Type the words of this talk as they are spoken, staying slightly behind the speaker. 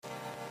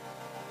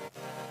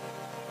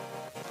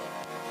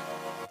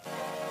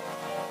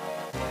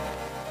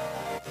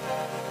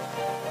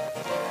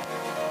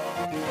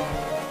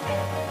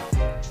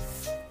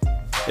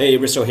Hey,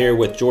 Risto here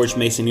with George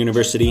Mason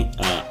University.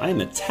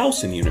 I'm at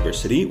Towson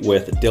University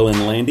with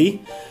Dylan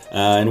Landy,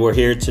 and we're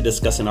here to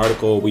discuss an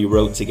article we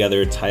wrote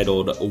together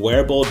titled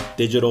Wearable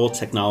Digital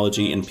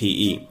Technology in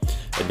PE,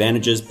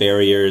 Advantages,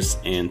 Barriers,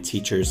 and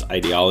Teachers'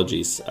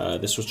 Ideologies.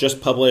 This was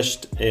just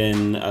published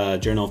in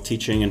Journal of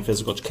Teaching and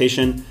Physical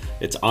Education.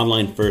 It's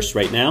online first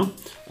right now.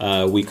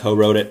 We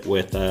co-wrote it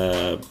with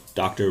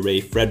Dr.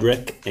 Ray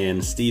Frederick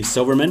and Steve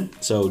Silverman.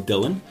 So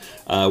Dylan,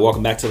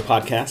 welcome back to the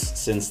podcast.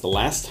 Since the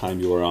last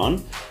time you were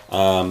on,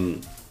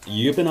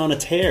 you've been on a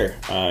tear,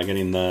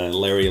 getting the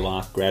Larry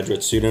Locke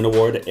Graduate Student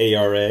Award,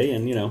 ARA,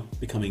 and,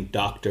 becoming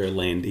Dr.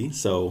 Landy.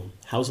 So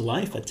how's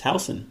life at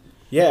Towson?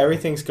 Yeah,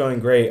 everything's going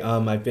great.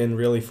 I've been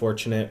really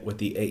fortunate with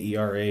the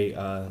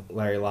AERA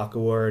Larry Locke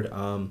Award.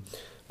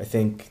 I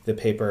think the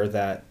paper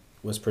that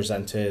was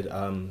presented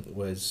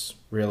was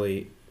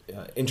really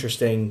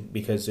interesting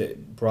because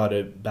it brought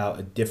about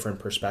a different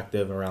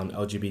perspective around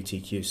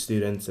LGBTQ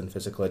students and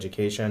physical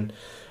education.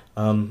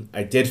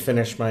 I did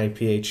finish my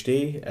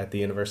PhD at the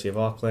University of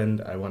Auckland.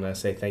 I want to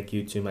say thank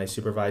you to my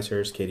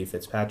supervisors, Katie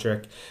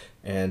Fitzpatrick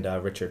and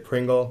Richard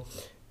Pringle.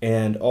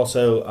 And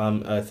also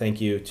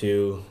thank you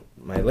to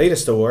my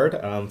latest award,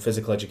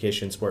 Physical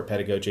Education Sport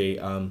Pedagogy.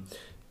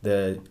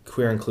 The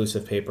Queer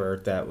Inclusive paper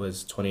that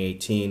was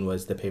 2018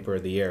 was the paper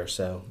of the year.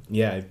 So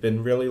yeah, I've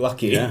been really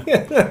lucky.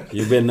 Yeah,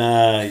 you've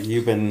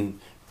been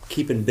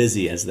keeping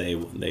busy, as they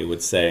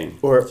would say,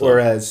 or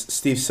as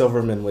Steve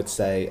Silverman would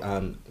say,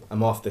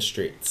 I'm off the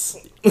streets.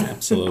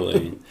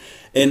 Absolutely.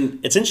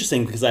 And it's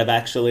interesting because I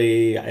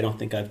don't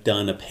think I've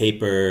done a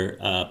paper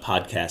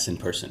podcast in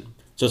person.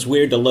 So it's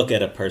weird to look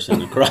at a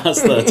person across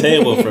the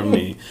table from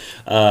me.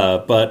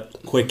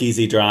 But quick,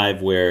 easy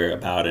drive. We're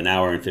about an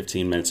hour and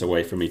 15 minutes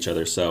away from each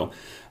other. So,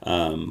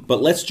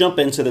 but let's jump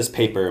into this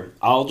paper.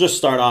 I'll just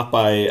start off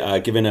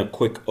by giving a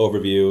quick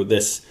overview.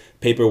 This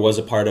paper was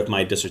a part of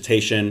my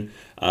dissertation.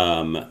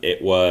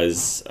 It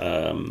was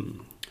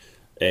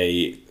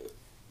a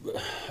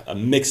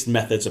mixed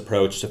methods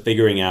approach to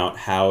figuring out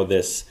how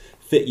this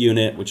FIT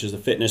unit, which is the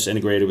Fitness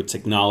Integrated with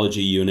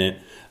Technology unit,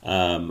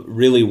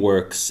 really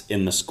works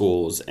in the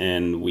schools.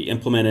 And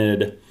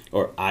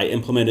I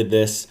implemented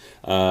this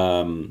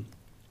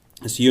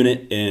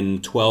unit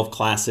in 12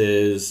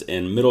 classes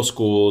in middle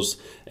schools,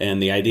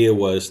 and the idea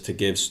was to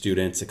give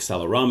students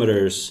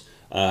accelerometers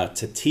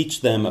to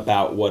teach them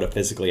about what a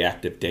physically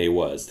active day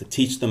was, to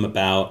teach them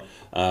about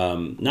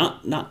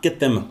not get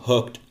them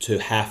hooked to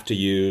have to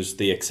use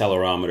the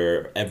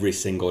accelerometer every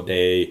single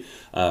day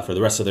for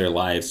the rest of their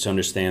lives, to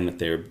understand that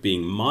they're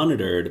being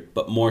monitored,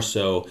 but more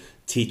so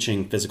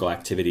teaching physical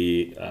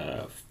activity,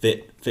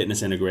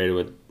 fitness integrated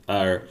with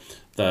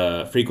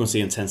the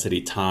frequency,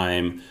 intensity,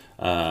 time,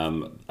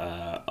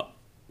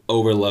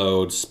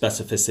 overload,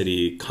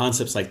 specificity,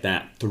 concepts like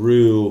that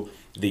through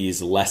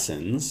these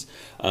lessons.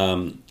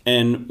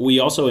 And we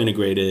also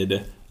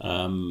integrated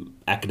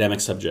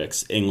academic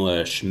subjects,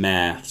 English,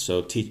 math.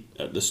 So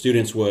the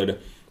students would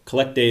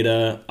collect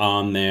data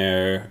on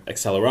their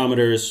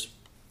accelerometers,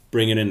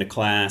 bring it into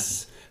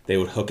class. They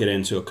would hook it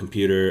into a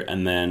computer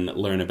and then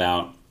learn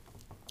about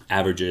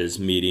averages,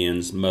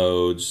 medians,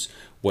 modes,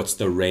 what's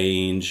the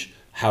range,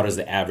 how does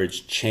the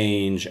average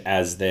change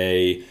as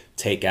they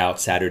take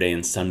out Saturday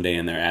and Sunday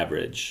in their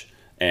average.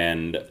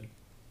 And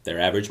their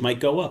average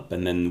might go up.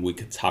 And then we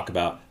could talk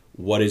about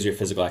what is your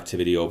physical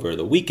activity over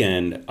the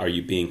weekend? Are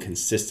you being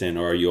consistent,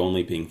 or are you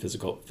only being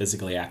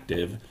physically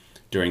active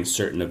during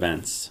certain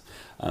events?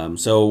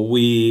 So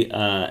we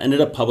ended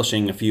up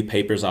publishing a few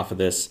papers off of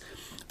this.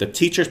 The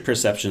Teacher's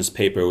Perceptions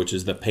paper, which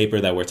is the paper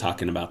that we're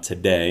talking about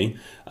today,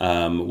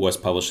 was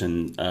published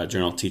in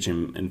Journal of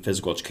Teaching and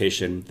Physical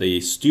Education. The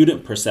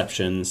Student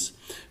Perceptions,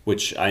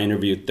 which I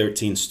interviewed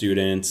 13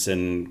 students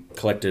and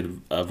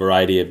collected a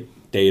variety of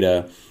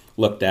data,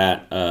 looked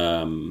at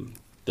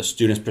the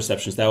students'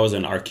 perceptions. That was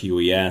in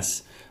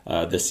RQES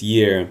this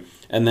year.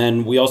 And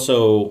then we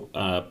also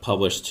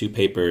published two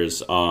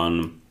papers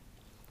on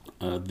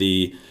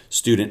the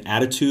student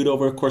attitude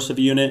over a course of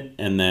a unit,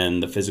 and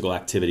then the physical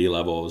activity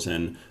levels.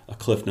 And a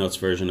Cliff Notes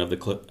version of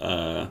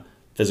the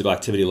physical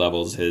activity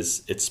levels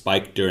is it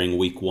spiked during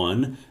week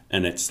 1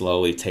 and it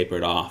slowly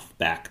tapered off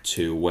back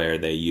to where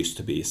they used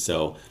to be.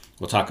 So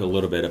we'll talk a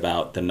little bit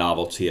about the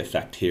novelty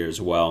effect here as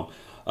well.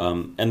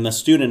 And the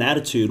student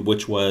attitude,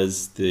 which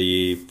was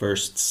the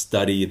first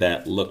study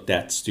that looked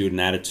at student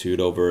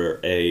attitude over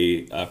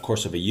a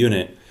course of a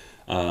unit,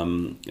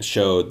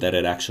 showed that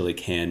it actually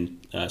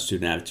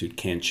student attitude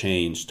can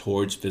change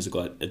towards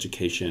physical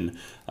education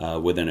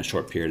within a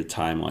short period of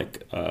time,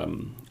 like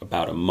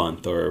about a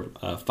month or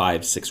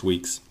 5-6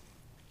 weeks.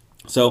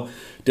 So,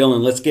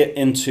 Dylan, let's get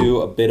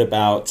into a bit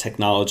about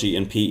technology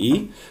in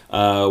PE.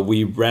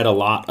 We read a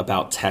lot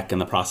about tech in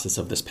the process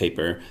of this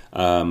paper.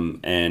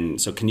 And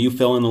so can you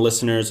fill in the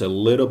listeners a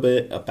little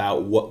bit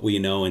about what we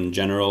know in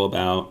general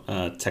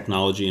about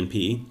technology in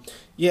PE?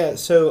 Yeah,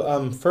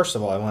 so first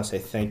of all, I want to say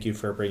thank you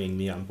for bringing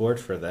me on board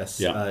for this.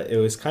 Yeah. It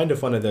was kind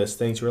of one of those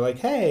things where like,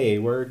 hey,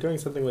 we're doing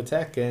something with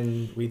tech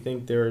and we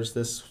think there's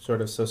this sort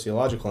of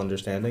sociological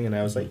understanding. And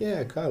I was like,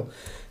 yeah, go.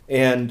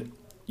 And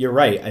you're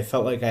right. I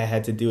felt like I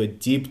had to do a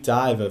deep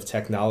dive of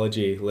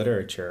technology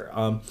literature.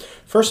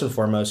 First and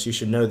foremost, you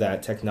should know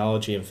that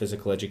technology in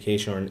physical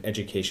education or in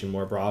education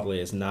more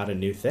broadly is not a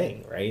new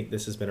thing, right?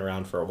 This has been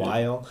around for a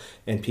while,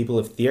 and people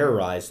have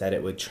theorized that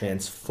it would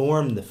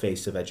transform the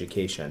face of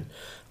education.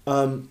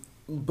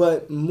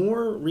 But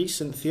more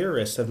recent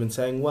theorists have been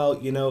saying, well,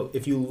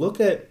 if you look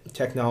at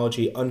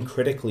technology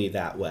uncritically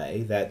that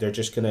way, that they're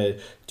just going to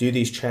do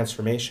these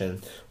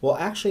transformations, well,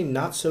 actually,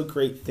 not so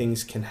great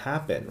things can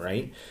happen,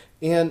 right?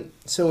 And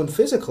so in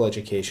physical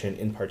education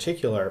in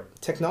particular,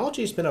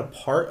 technology has been a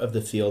part of the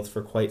field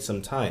for quite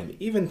some time.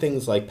 Even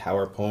things like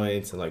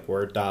PowerPoints and like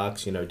Word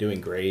docs, doing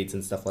grades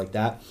and stuff like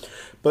that.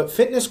 But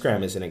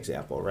FitnessGram is an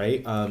example,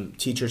 right?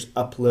 Teachers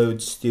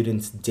upload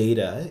students'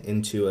 data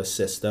into a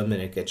system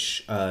and it gets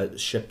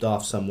shipped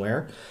off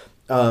somewhere.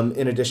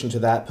 In addition to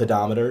that,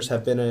 pedometers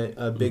have been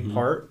a big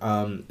part,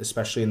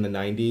 especially in the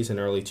 90s and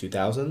early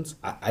 2000s.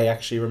 I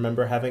actually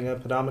remember having a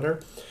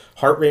pedometer.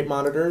 Heart rate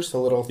monitors, the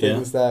little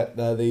things that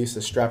they used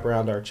to strap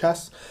around our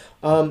chests.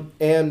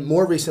 And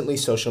more recently,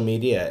 social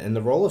media and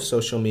the role of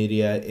social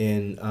media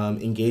in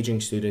engaging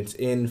students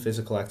in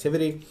physical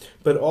activity,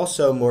 but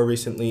also more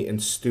recently in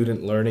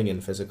student learning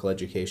in physical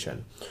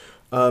education.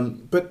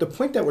 But the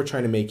point that we're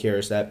trying to make here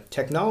is that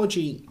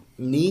technology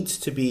needs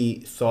to be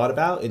thought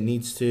about.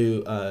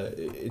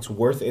 It's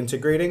worth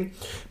integrating.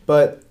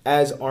 But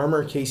as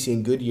Armour, Casey,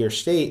 and Goodyear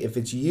state, if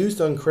it's used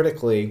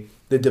uncritically,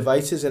 the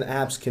devices and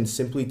apps can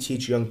simply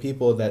teach young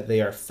people that they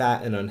are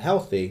fat and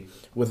unhealthy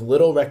with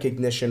little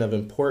recognition of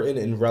important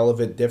and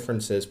relevant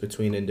differences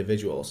between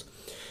individuals.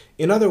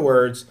 In other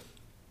words,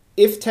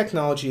 if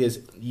technology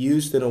is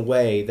used in a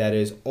way that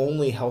is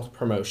only health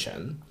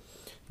promotion,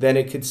 then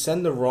it could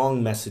send the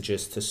wrong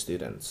messages to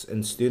students,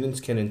 and students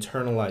can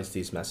internalize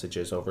these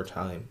messages over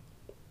time.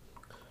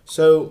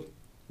 So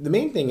the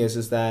main thing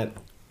is that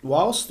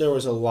whilst there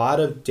was a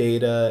lot of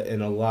data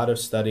and a lot of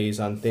studies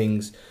on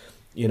things,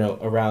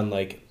 around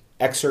like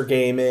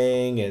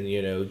exergaming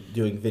and,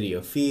 doing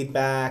video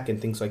feedback and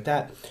things like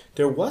that,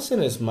 there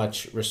wasn't as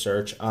much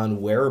research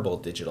on wearable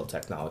digital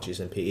technologies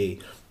in PE.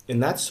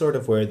 And that's sort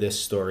of where this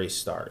story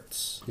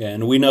starts. Yeah,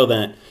 and we know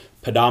that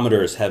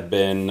pedometers have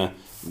been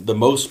the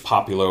most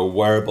popular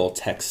wearable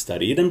tech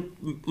studied,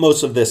 and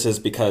most of this is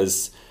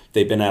because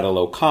they've been at a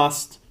low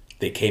cost.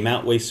 They came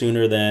out way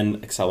sooner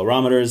than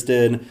accelerometers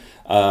did,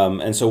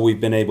 and so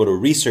we've been able to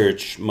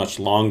research much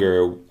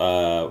longer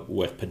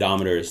with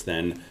pedometers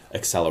than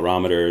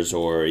accelerometers,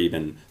 or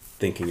even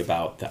thinking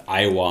about the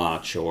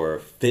iWatch or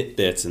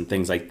Fitbits and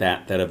things like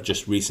that have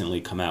just recently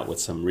come out with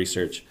some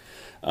research.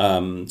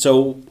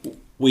 So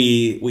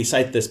we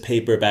cite this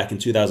paper back in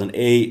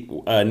 2008.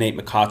 Nate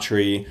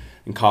McCaughtry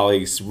and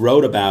colleagues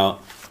wrote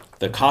about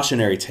the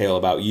cautionary tale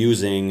about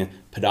using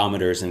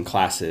pedometers in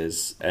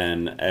classes,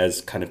 and as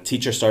kind of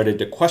teachers started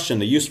to question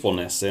the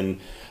usefulness, and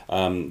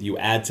you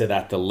add to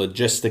that the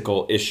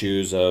logistical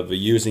issues of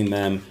using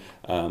them,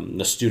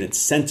 the student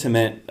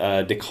sentiment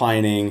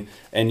declining,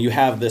 and you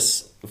have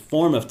this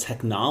form of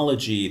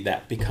technology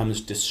that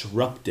becomes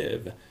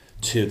disruptive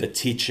to the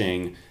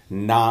teaching,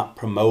 not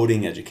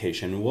promoting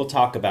education. We'll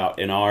talk about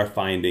in our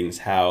findings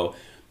how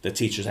the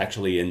teachers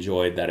actually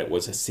enjoyed that it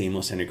was a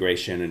seamless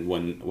integration, and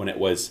when it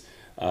was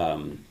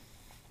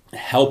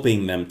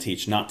helping them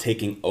teach, not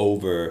taking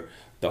over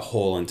the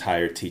whole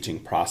entire teaching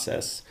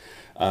process.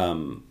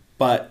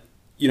 But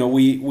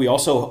we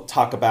also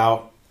talk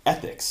about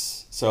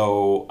ethics.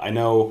 So I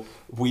know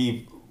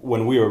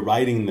when we were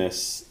writing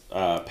this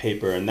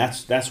paper, and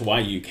that's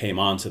why you came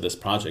on to this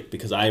project,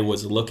 because I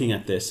was looking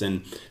at this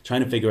and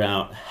trying to figure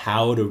out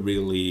how to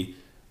really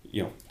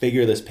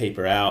figure this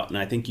paper out, and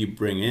I think you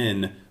bring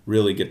in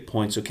really good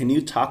points. So can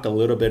you talk a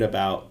little bit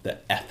about the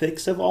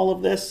ethics of all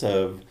of this,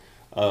 of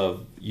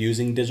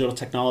using digital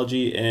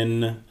technology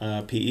in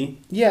PE?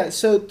 Yeah,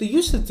 so the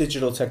use of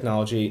digital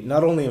technology,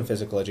 not only in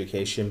physical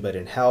education, but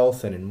in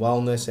health and in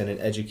wellness and in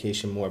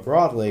education more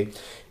broadly,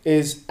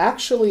 is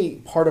actually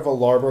part of a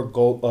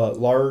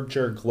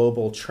larger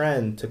global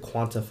trend to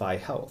quantify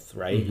health,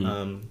 right?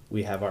 Mm-hmm.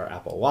 We have our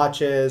Apple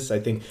Watches. I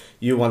think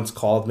you once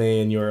called me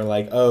and you were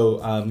like,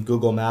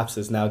 Google Maps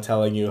is now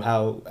telling you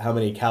how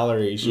many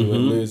calories you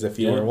would lose if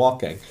you were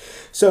walking.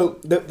 So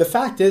the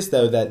fact is,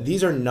 though, that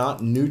these are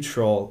not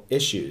neutral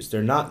issues.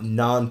 They're not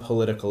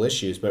non-political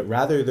issues, but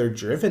rather they're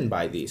driven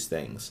by these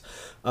things.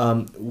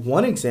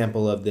 One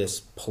example of this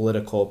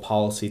political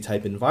policy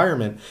type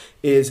environment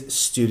is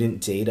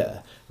student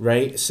data,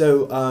 right?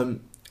 So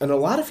in a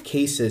lot of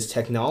cases,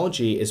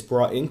 technology is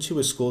brought into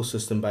a school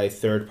system by a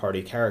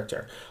third-party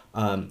character.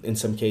 In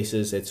some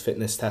cases, it's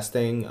fitness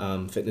testing.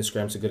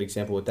 FitnessGram's a good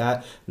example with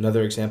that.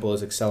 Another example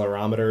is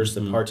accelerometers,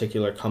 the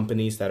particular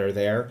companies that are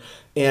there.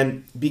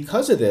 And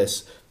because of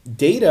this,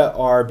 data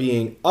are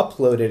being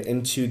uploaded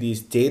into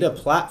these data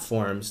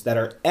platforms that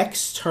are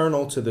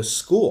external to the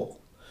school.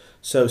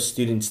 So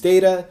students'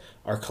 data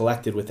are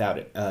collected without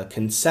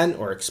consent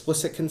or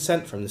explicit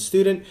consent from the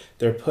student.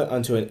 They're put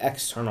onto an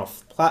external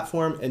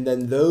platform, and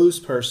then those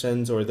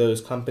persons or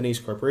those companies,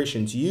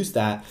 corporations use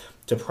that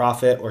to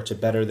profit or to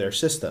better their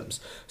systems.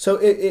 So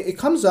it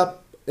comes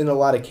up in a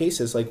lot of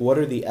cases, like what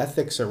are the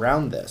ethics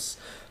around this?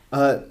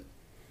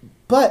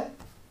 But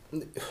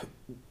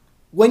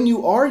when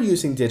you are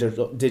using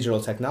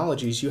digital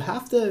technologies, you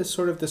have to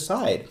sort of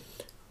decide,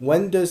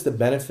 when does the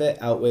benefit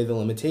outweigh the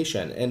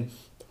limitation? And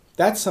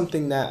that's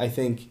something that I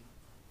think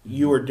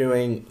you are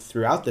doing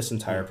throughout this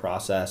entire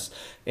process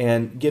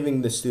and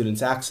giving the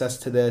students access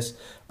to this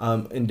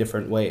in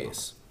different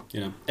ways.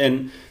 Yeah,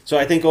 and so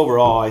I think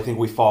overall, I think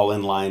we fall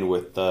in line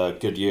with the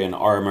Goodyear and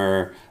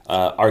Armour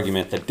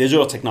argument that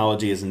digital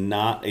technology is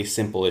not a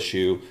simple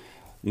issue,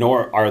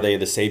 nor are they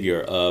the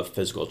savior of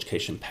physical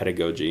education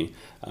pedagogy.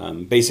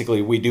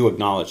 Basically, we do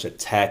acknowledge that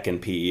tech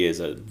and PE is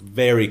a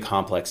very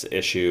complex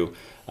issue,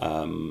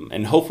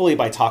 and hopefully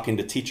by talking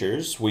to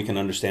teachers, we can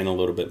understand a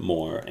little bit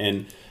more.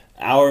 And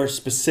our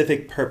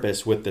specific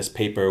purpose with this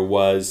paper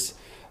was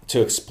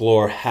to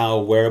explore how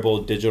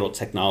wearable digital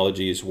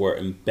technologies were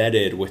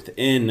embedded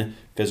within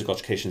physical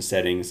education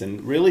settings,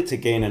 and really to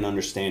gain an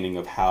understanding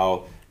of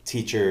how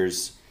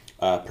teachers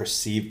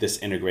perceive this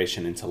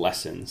integration into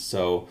lessons.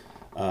 So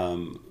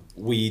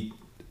we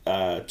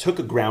took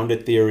a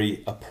grounded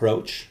theory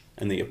approach,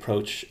 and the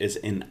approach is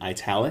in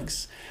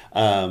italics.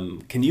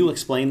 Can you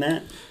explain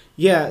that?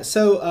 Yeah,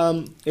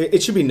 so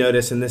it should be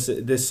noticed, and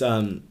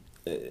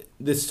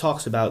this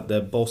talks about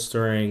the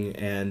bolstering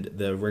and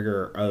the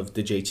rigor of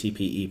the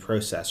JTPE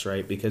process,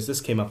 right? Because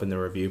this came up in the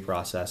review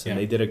process, and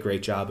they did a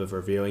great job of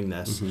reviewing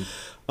this.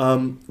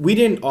 Mm-hmm. We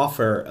didn't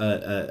offer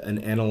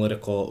an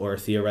analytical or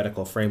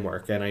theoretical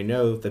framework, and I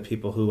know the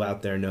people who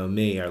out there know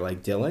me are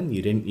like, Dylan,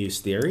 you didn't use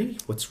theory?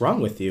 What's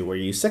wrong with you? Were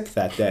you sick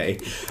that day?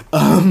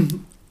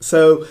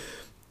 So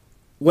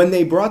when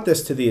they brought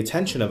this to the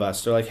attention of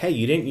us, they're like, hey,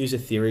 you didn't use a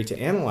theory to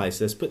analyze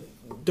this, but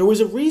there was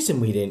a reason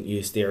we didn't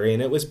use theory,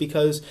 and it was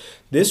because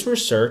this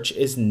research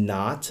is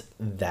not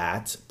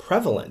that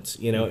prevalent,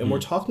 mm-hmm. And we're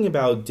talking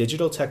about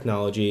digital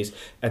technologies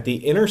at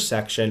the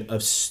intersection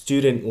of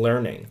student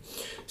learning.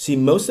 See,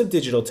 most of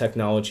digital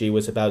technology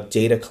was about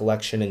data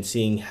collection and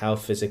seeing how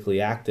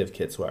physically active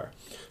kids were.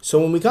 So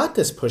when we got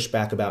this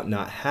pushback about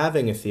not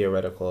having a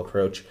theoretical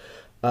approach,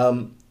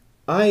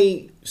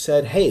 I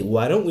said, hey,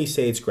 why don't we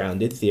say it's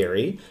grounded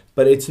theory,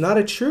 but it's not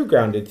a true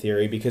grounded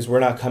theory because we're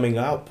not coming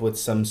up with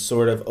some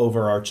sort of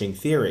overarching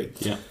theory.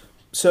 Yeah.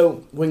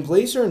 So when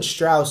Glaser and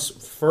Strauss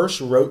first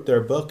wrote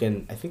their book,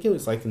 and I think it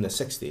was like in the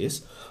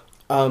 60s,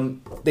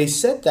 they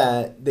said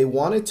that they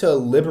wanted to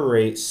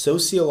liberate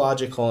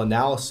sociological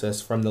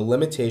analysis from the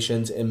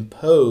limitations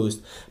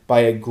imposed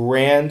by a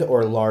grand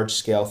or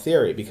large-scale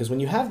theory. Because when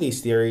you have these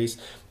theories,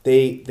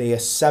 they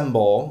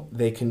assemble,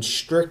 they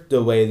constrict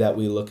the way that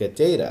we look at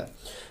data.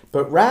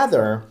 But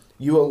rather,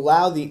 you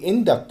allow the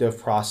inductive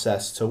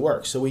process to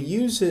work. So we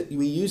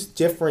use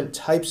different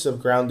types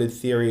of grounded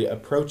theory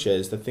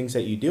approaches, the things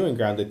that you do in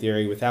grounded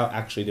theory, without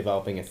actually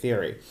developing a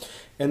theory.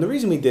 And the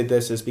reason we did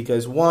this is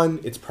because, one,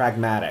 it's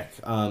pragmatic.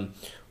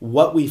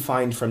 What we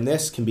find from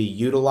this can be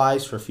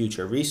utilized for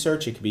future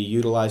research, it can be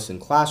utilized in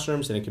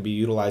classrooms, and it can be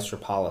utilized for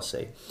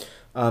policy.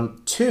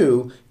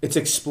 Two, it's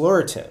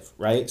explorative,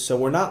 right? So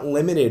we're not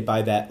limited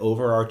by that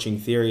overarching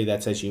theory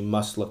that says you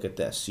must look at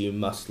this, you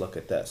must look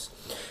at this.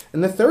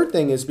 And the third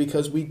thing is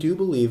because we do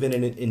believe in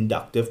an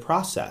inductive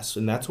process,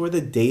 and that's where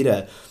the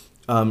data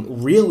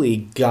really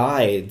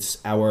guides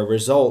our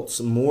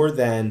results more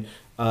than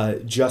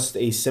just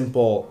a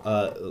simple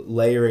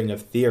layering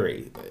of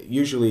theory.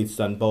 Usually it's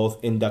done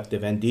both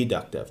inductive and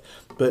deductive.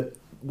 But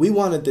we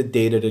wanted the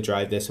data to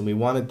drive this, and we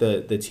wanted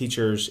the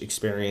teachers'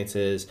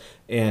 experiences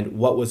and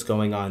what was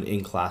going on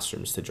in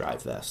classrooms to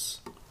drive this.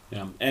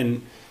 Yeah,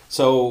 and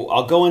so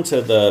I'll go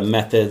into the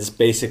methods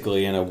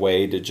basically in a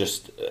way to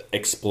just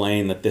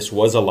explain that this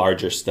was a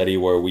larger study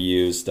where we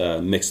used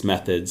mixed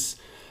methods,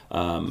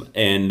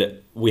 and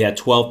we had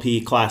 12 PE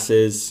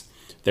classes.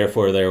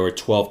 Therefore, there were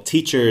 12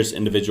 teachers,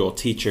 individual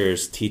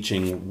teachers,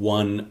 teaching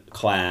one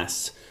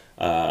class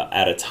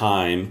at a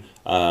time.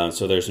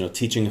 So there's no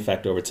teaching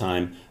effect over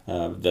time.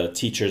 The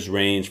teachers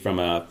range from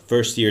a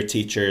first-year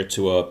teacher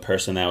to a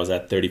person that was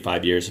at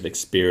 35 years of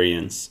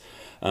experience.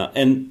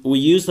 And we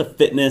used the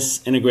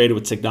fitness integrated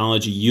with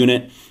technology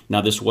unit. Now,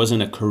 this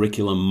wasn't a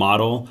curriculum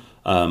model.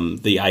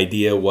 The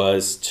idea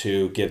was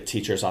to give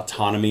teachers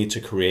autonomy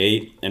to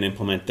create and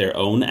implement their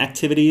own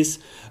activities,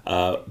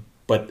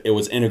 but it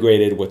was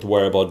integrated with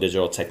wearable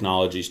digital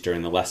technologies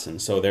during the lesson.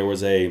 So there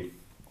was a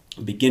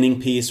beginning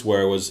piece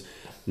where it was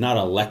not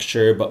a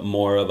lecture, but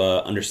more of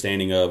a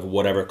understanding of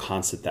whatever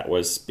concept that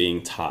was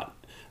being taught,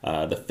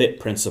 the FIT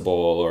principle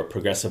or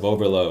progressive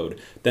overload.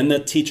 Then the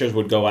teachers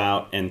would go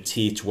out and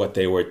teach what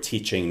they were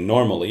teaching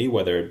normally,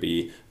 whether it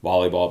be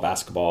volleyball,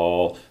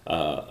 basketball,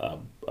 a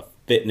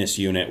fitness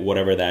unit,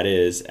 whatever that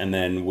is. And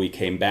then we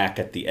came back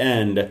at the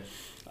end,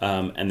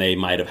 and they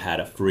might have had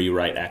a free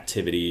write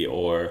activity,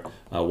 or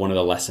one of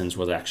the lessons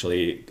was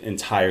actually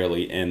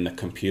entirely in the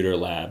computer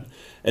lab.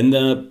 And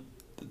the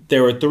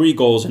there were three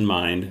goals in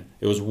mind.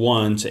 It was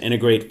one, to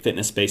integrate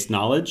fitness-based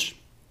knowledge,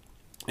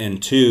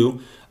 and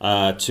two,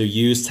 to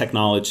use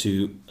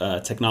technology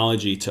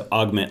to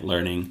augment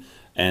learning.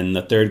 And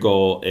the third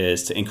goal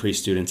is to increase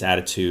students'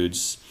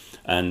 attitudes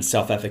and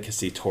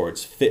self-efficacy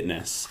towards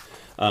fitness.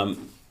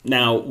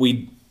 Now,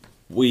 we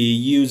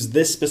use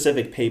this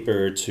specific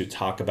paper to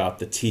talk about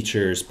the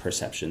teachers'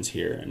 perceptions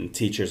here and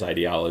teachers'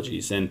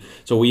 ideologies. And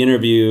so we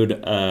interviewed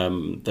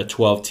the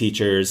 12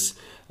 teachers.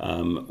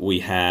 We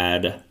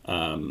had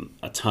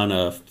a ton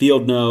of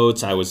field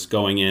notes. I was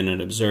going in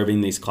and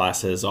observing these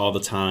classes all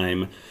the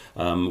time.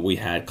 We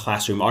had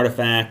classroom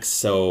artifacts,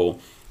 so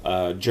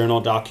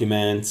journal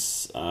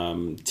documents,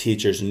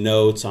 teachers'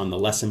 notes on the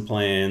lesson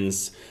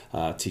plans,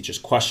 teachers'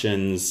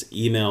 questions,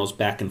 emails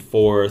back and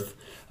forth.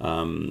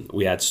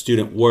 We had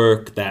student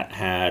work that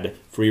had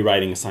free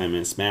writing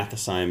assignments, math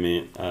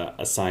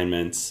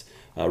assignments,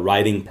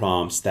 writing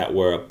prompts that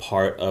were a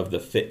part of the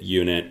FIT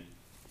unit.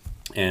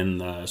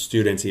 And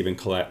students even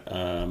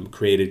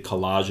created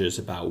collages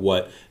about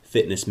what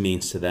fitness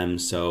means to them.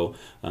 So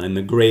in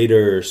the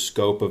greater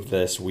scope of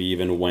this, we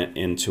even went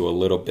into a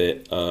little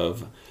bit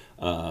of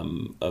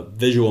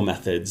visual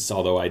methods,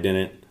 although I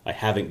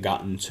haven't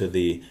gotten to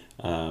the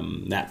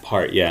that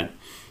part yet.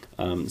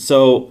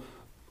 So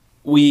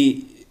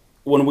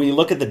when we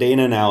look at the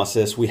data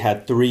analysis, we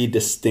had three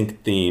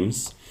distinct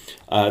themes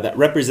that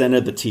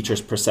represented the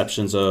teachers'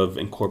 perceptions of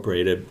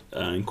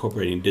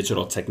incorporating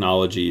digital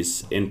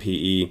technologies in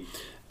PE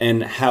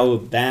and how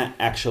that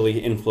actually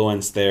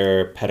influenced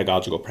their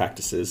pedagogical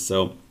practices.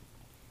 So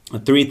the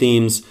three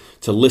themes,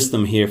 to list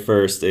them here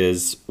first,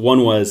 is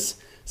one was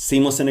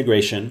seamless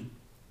integration,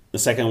 the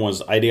second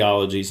was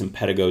ideologies and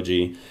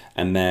pedagogy,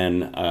 and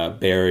then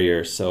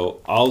barriers.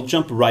 So I'll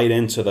jump right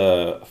into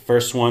the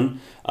first one,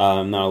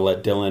 and I'll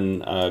let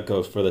Dylan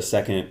go for the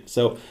second.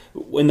 So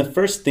in the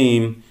first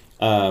theme,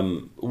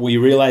 we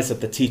realized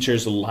that the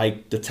teachers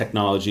liked the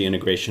technology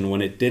integration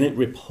when it didn't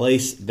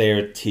replace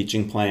their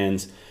teaching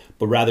plans,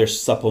 but rather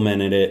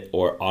supplemented it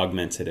or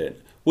augmented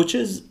it, which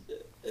is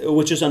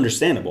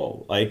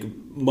understandable. Like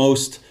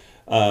most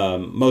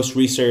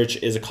research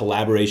is a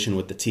collaboration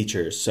with the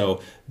teachers,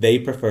 so they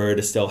prefer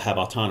to still have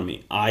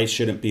autonomy. I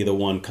shouldn't be the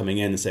one coming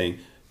in and saying,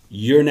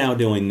 you're now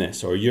doing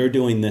this, or you're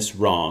doing this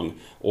wrong,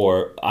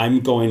 or I'm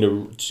going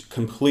to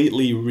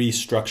completely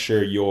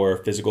restructure your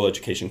physical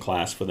education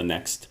class for the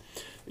next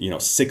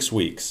 6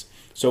 weeks.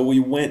 So we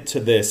went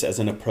to this as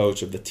an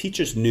approach of the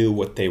teachers knew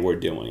what they were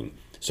doing.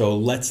 So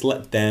let's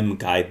let them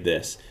guide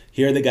this.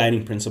 Here are the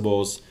guiding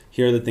principles.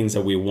 Here are the things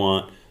that we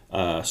want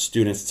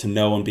students to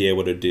know and be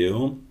able to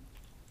do.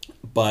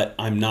 But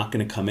I'm not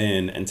going to come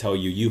in and tell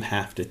you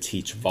have to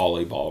teach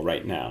volleyball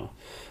right now.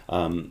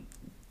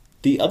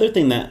 The other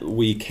thing that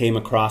we came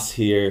across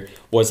here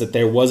was that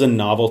there was a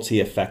novelty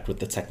effect with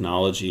the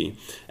technology,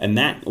 and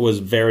that was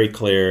very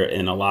clear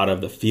in a lot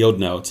of the field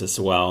notes as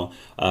well.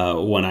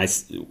 When I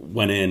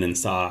went in and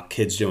saw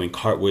kids doing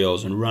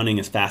cartwheels and running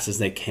as fast as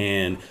they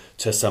can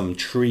to some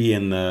tree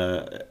in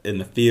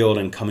the field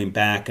and coming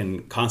back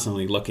and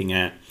constantly looking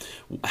at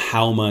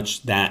how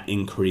much that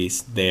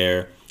increased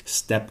their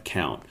step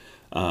count.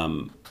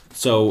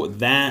 So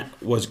that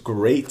was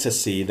great to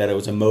see that it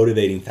was a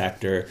motivating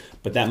factor,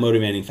 but that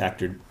motivating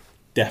factor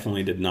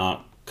definitely did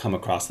not come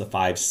across the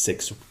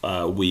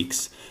 5-6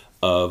 weeks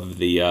of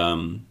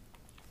the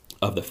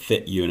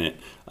FIT unit.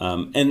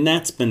 And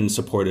that's been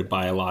supported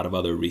by a lot of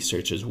other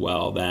research as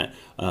well, that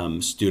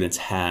students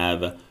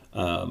have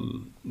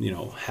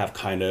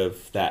kind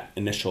of that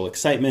initial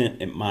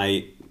excitement. It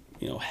might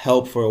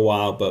help for a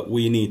while, but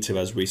we need to,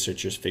 as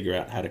researchers, figure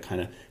out how to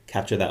kind of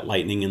capture that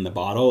lightning in the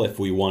bottle if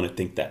we want to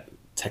think that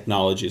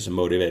technology is a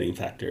motivating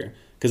factor,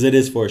 because it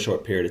is for a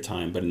short period of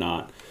time, but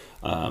not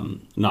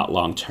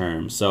long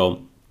term.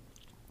 So,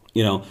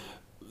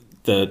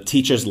 the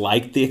teachers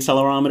liked the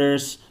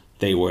accelerometers.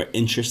 They were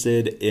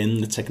interested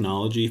in the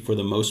technology for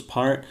the most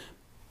part,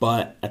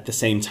 but at the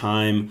same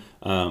time,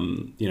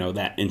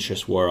 that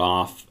interest wore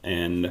off,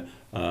 and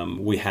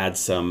we had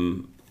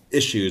some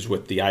issues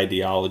with the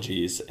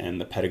ideologies and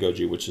the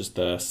pedagogy, which is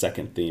the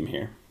second theme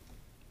here.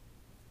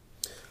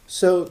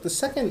 So the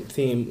second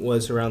theme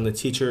was around the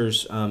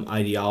teachers'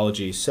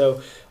 ideology.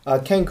 So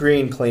Ken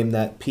Green claimed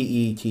that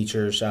PE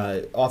teachers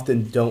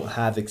often don't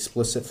have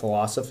explicit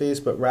philosophies,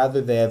 but rather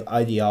they have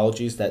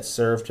ideologies that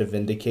serve to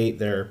vindicate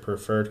their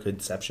preferred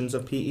conceptions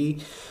of PE.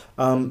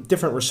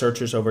 Different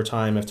researchers over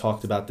time have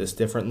talked about this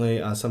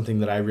differently. Something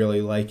that I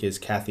really like is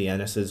Kathy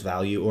Ennis's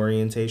value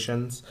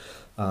orientations.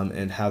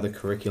 And how the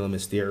curriculum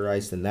is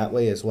theorized in that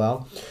way as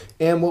well.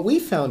 And what we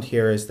found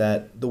here is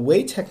that the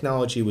way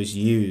technology was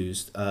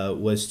used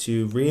was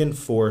to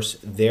reinforce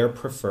their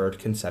preferred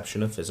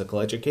conception of physical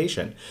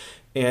education.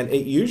 And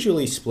it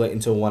usually split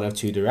into one of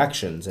two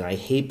directions. And I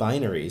hate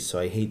binaries, so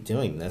I hate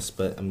doing this,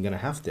 but I'm going to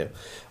have to.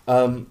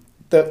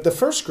 The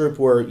first group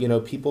were,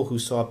 people who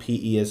saw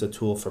PE as a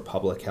tool for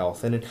public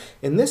health. And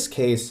in this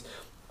case,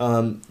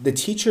 The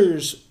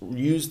teachers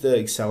use the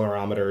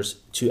accelerometers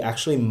to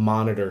actually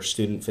monitor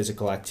student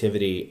physical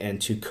activity and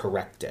to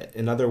correct it.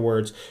 In other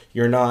words,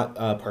 you're not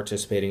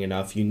participating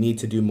enough. You need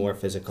to do more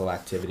physical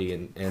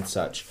activity and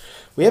such.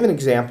 We have an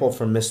example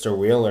from Mr.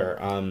 Wheeler.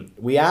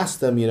 We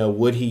asked him,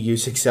 would he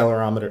use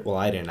accelerometer? Well,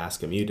 I didn't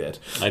ask him. You did.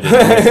 I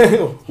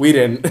didn't. We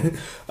didn't.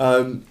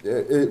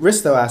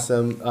 Risto asked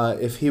him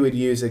if he would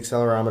use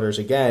accelerometers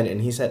again,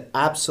 and he said,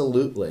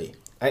 absolutely.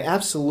 I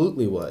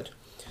absolutely would.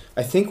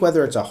 I think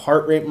whether it's a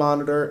heart rate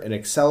monitor, an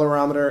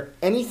accelerometer,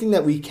 anything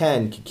that we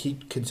can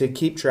to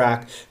keep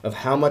track of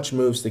how much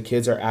moves the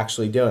kids are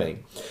actually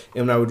doing.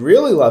 And I would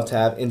really love to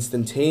have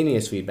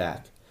instantaneous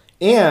feedback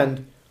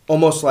and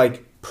almost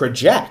like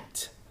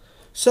project.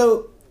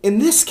 So in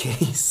this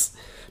case,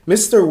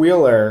 Mr.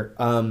 Wheeler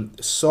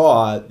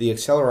saw the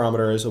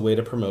accelerometer as a way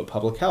to promote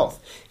public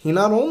health. He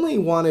not only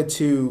wanted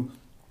to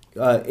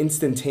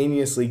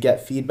instantaneously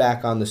get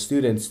feedback on the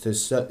students to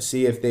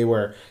see if they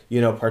were,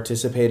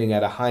 participating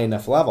at a high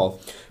enough level,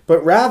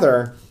 but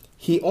rather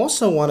he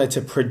also wanted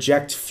to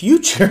project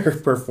future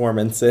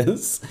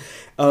performances.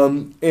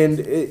 And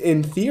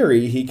in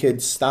theory, he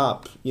could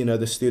stop,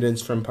 the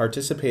students from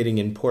participating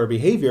in poor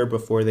behavior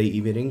before they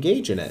even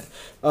engage in it.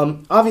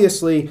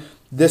 Obviously,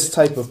 this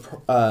type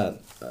of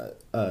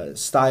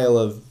style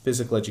of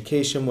physical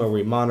education where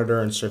we monitor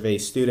and survey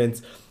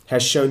students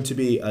has shown to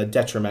be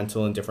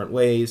detrimental in different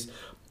ways.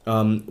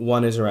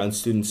 One is around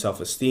student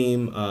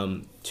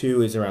self-esteem.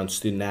 2 is around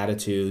student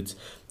attitudes.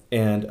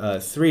 And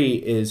 3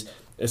 is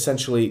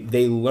essentially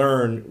they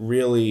learn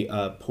really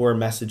poor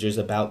messages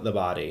about the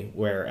body,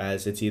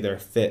 whereas it's either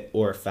fit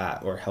or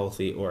fat or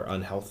healthy or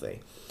unhealthy.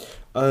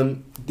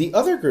 The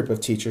other group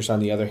of teachers, on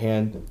the other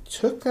hand,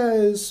 took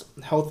as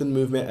health and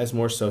movement as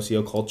more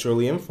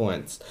socioculturally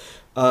influenced.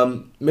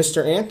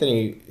 Mr.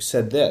 Anthony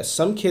said this: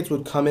 some kids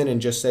would come in and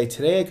just say,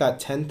 today I got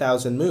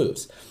 10,000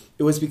 moves.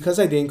 It was because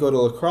I didn't go to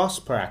lacrosse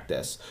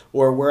practice,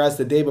 or whereas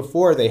the day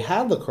before they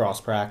had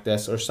lacrosse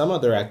practice or some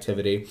other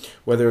activity,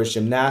 whether it was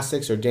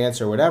gymnastics or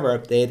dance or whatever,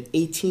 they had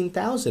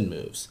 18,000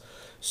 moves.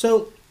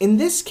 So in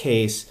this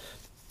case,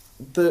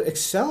 the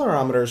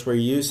accelerometers were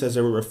used as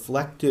a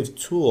reflective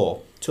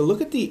tool to look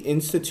at the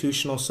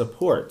institutional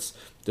supports,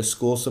 the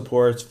school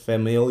supports,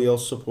 familial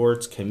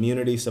supports,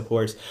 community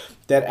supports,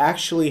 that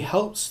actually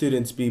help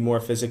students be more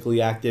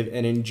physically active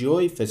and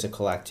enjoy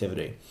physical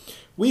activity.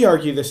 We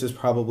argue this is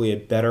probably a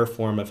better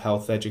form of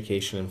health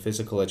education and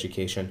physical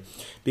education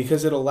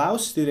because it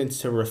allows students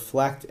to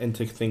reflect and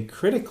to think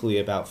critically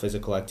about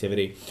physical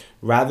activity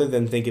rather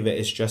than think of it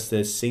as just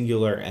a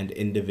singular and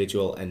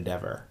individual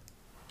endeavor.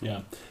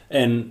 Yeah.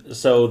 And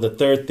so the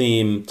third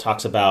theme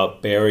talks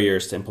about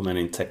barriers to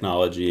implementing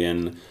technology,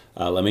 and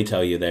let me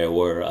tell you, there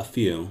were a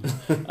few.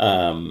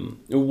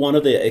 One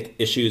of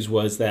the issues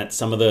was that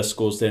some of the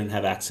schools didn't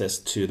have access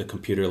to the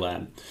computer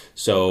lab.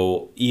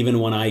 So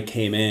even when I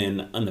came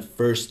in on the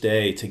first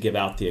day to give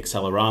out the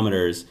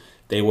accelerometers,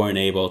 they weren't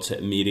able to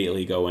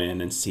immediately go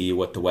in and see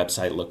what the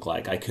website looked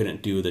like. I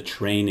couldn't do the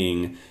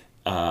training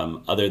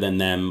other than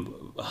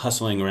them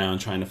hustling around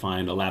trying to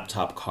find a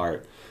laptop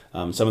cart.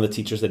 Some of the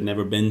teachers had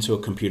never been to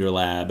a computer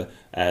lab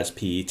as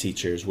PE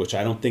teachers, which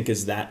I don't think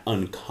is that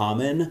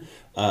uncommon,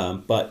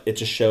 but it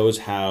just shows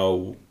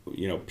how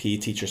PE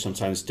teachers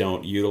sometimes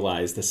don't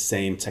utilize the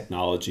same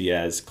technology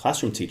as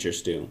classroom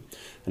teachers do.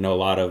 I know a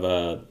lot of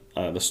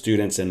the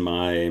students in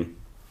my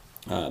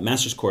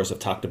master's course have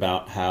talked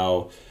about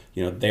how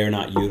they're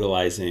not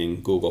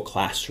utilizing Google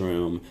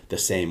Classroom the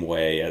same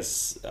way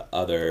as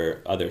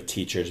other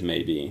teachers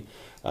may be.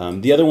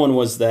 The other one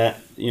was that,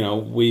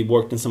 we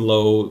worked in some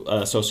low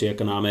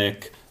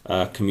socioeconomic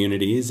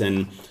communities,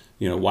 and,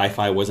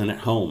 Wi-Fi wasn't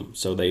at home,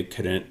 so they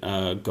couldn't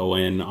go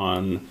in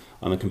on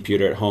the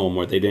computer at home,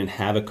 or they didn't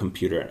have a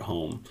computer at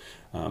home.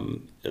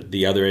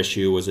 The other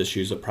issue was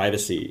issues of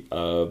privacy,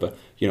 of,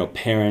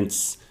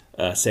 parents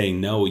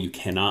saying, no, you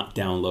cannot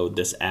download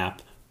this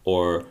app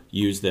or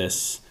use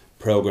this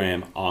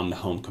program on the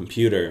home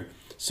computer.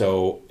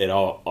 So it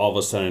all of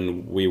a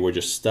sudden we were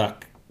just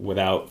stuck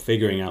without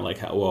figuring out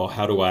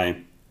how do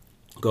I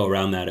go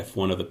around that if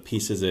one of the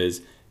pieces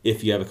is,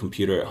 if you have a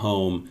computer at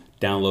home,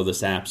 download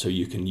this app so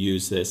you can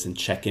use this and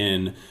check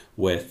in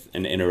with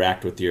and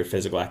interact with your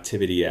physical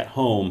activity at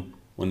home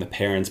when the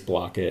parents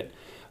block it.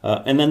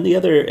 And then the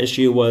other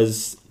issue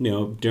was,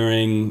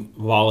 during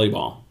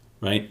volleyball,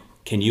 right?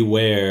 Can you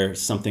wear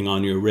something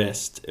on your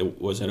wrist?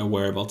 Was it a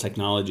wearable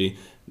technology?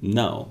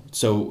 No.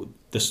 So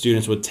the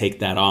students would take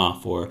that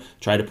off or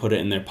try to put it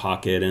in their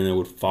pocket and it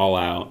would fall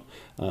out.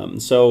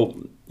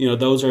 So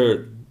those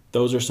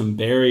are some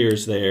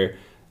barriers there,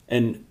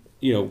 and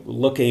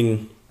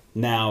looking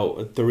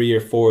now 3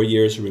 or 4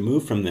 years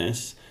removed from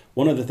this,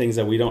 one of the things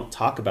that we don't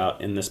talk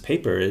about in this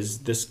paper is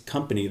this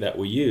company that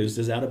we used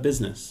is out of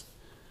business.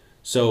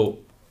 So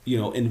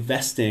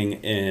investing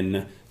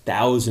in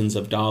thousands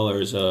of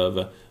dollars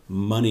of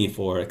money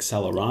for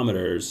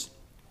accelerometers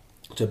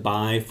to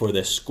buy for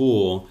this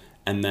school,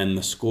 and then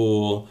the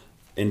school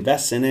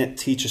invest in it,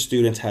 teach your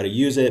students how to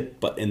use it,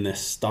 but in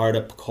this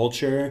startup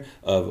culture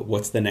of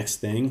what's the next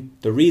thing,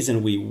 the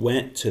reason we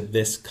went to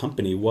this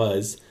company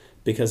was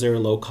because they were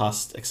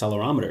low-cost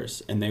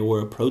accelerometers, and they were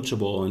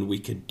approachable, and we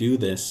could do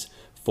this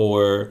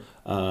for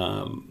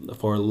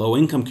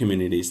low-income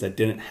communities that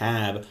didn't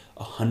have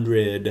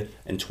 $120,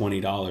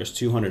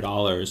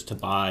 $200 to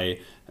buy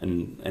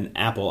an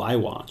Apple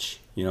iWatch.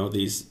 You know,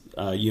 these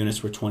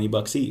units were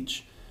 $20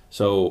 each.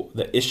 So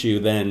the issue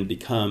then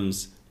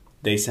becomes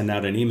they send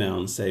out an email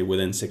and say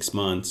within 6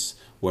 months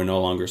we're no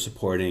longer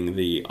supporting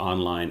the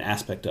online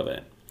aspect of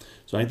it.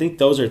 So I think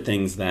those are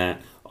things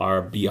that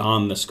are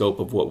beyond the scope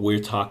of what we're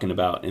talking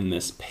about in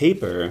this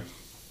paper.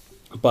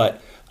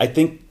 But I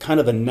think kind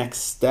of the next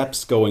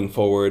steps going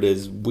forward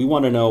is we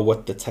want to know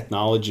what the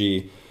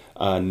technology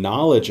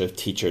knowledge of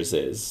teachers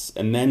is,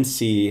 and then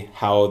see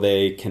how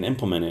they can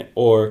implement it,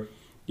 or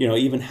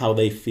even how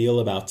they feel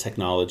about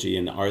technology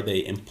and are they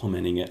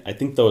implementing it. I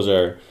think those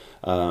are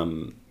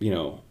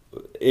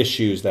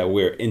issues that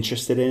we're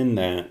interested in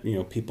that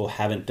people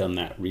haven't done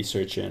that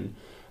research in.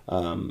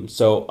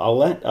 So I'll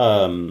let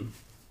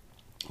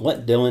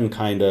Dylan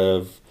kind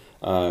of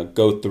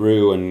go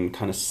through and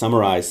kind of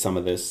summarize some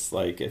of this,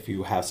 like if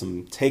you have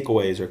some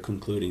takeaways or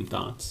concluding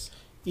thoughts.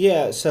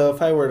 Yeah, so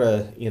if I were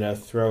to,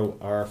 throw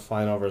our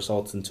final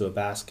results into a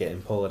basket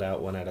and pull it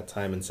out one at a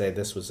time and say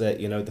this was it,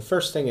 the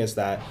first thing is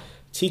that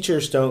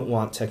teachers don't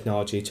want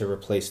technology to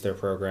replace their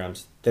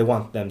programs. They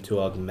want them to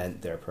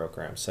augment their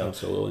programs. So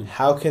Absolutely.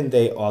 How can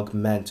they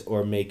augment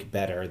or make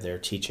better their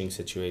teaching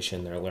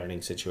situation, their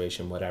learning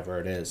situation, whatever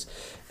it is?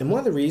 And one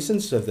of the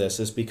reasons of this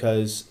is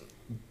because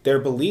their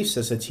beliefs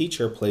as a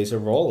teacher plays a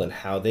role in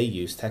how they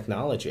use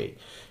technology.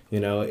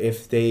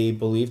 If they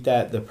believe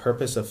that the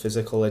purpose of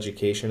physical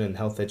education and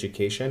health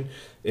education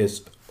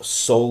is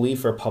solely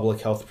for public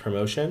health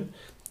promotion,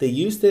 they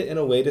used it in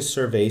a way to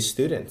survey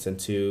students and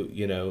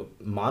to,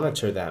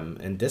 monitor them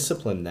and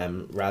discipline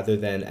them rather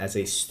than as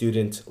a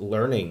student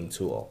learning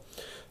tool.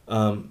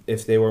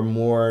 If they were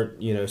more,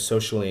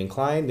 socially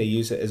inclined, they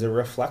use it as a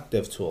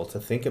reflective tool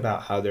to think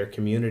about how their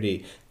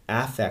community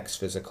affects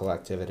physical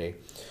activity.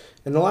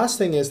 And the last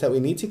thing is that we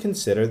need to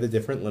consider the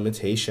different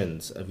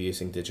limitations of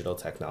using digital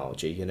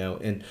technology,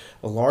 and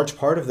a large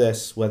part of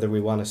this, whether we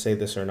want to say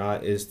this or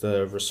not, is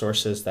the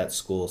resources that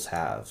schools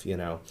have,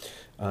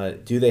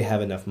 do they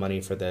have enough money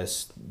for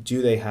this?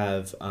 Do they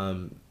have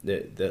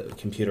the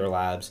computer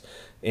labs?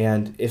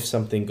 And if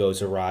something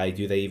goes awry,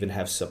 do they even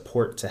have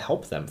support to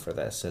help them for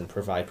this and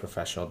provide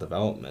professional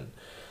development?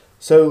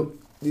 So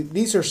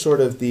these are sort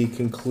of the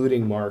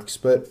concluding marks,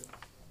 but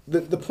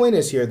the point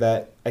is here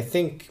that I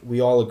think we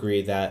all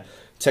agree that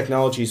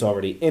technology is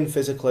already in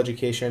physical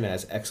education,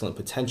 has excellent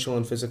potential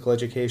in physical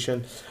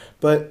education.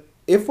 But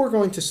if we're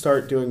going to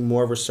start doing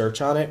more research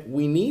on it,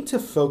 we need to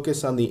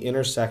focus on the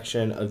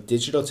intersection of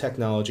digital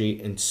technology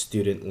and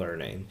student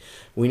learning.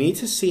 We need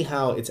to see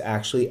how it's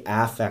actually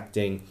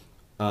affecting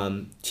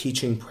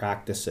teaching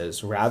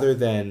practices rather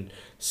than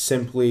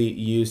simply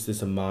used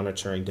as a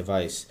monitoring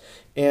device.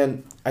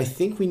 And I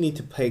think we need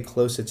to pay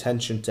close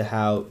attention to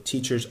how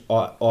teachers'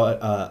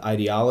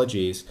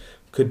 ideologies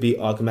could be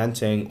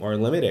augmenting or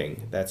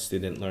limiting that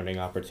student learning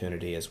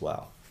opportunity as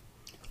well.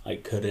 I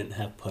couldn't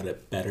have put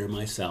it better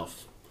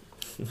myself.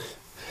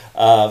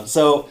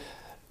 So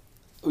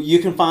you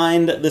can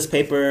find this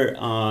paper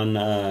on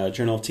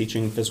Journal of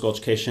Teaching Physical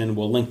Education.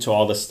 We'll link to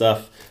all this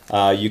stuff.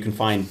 You can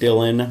find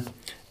Dylan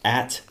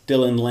at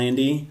Dylan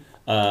Landy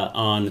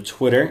on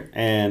Twitter,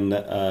 and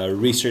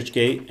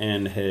ResearchGate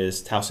and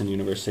his Towson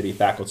University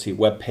faculty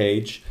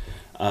webpage.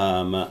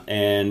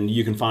 And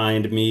you can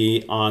find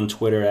me on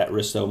Twitter at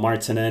Risto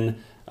Martinen,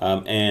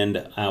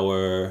 and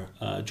our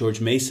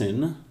George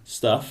Mason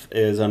stuff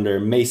is under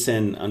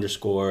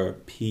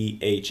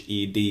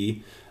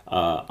Mason_PHED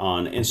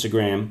on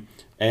Instagram.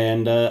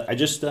 And I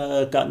just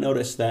got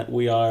notice that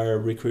we are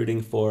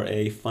recruiting for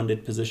a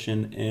funded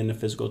position in a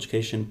physical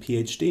education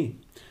PhD.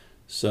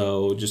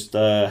 So just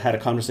had a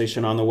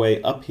conversation on the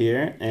way up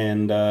here.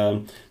 And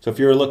so if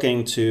you're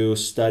looking to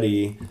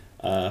study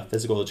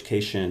physical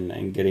education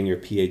and getting your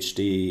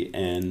PhD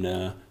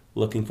and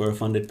looking for a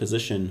funded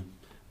position,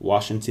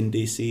 Washington,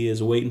 D.C.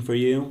 is waiting for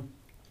you.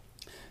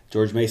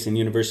 George Mason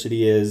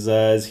University is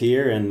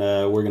here, and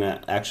we're going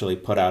to actually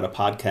put out a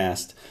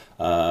podcast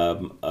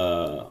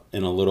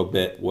in a little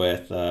bit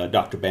with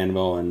Dr.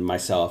 Banville and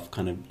myself,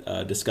 kind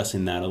of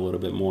discussing that a little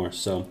bit more.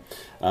 So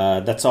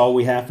that's all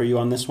we have for you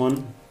on this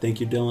one. Thank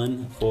you,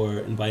 Dylan, for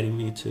inviting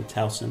me to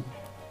Towson.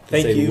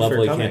 Thank you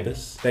lovely for coming.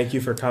 Campus. Thank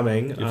you for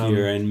coming. If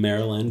you're in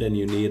Maryland and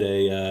you need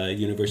a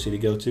university to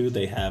go to,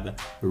 they have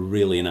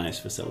really nice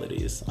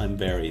facilities. I'm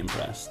very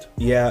impressed.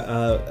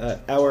 Yeah,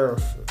 our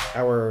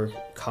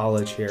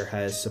college here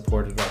has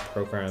supported our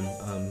program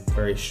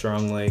very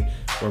strongly.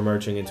 We're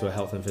merging into a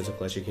health and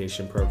physical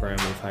education program.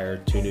 We've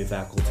hired 2 new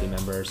faculty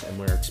members, and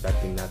we're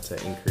expecting that to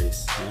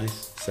increase.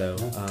 Nice. So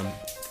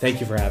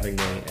thank you for having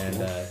me,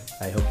 and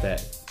I hope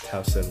that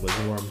Towson was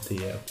warm to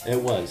you.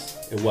 It was.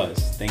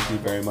 Thank you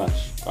very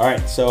much. All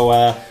right, so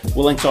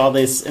we'll link to all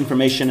this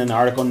information in the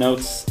article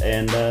notes,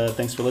 and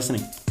thanks for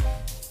listening.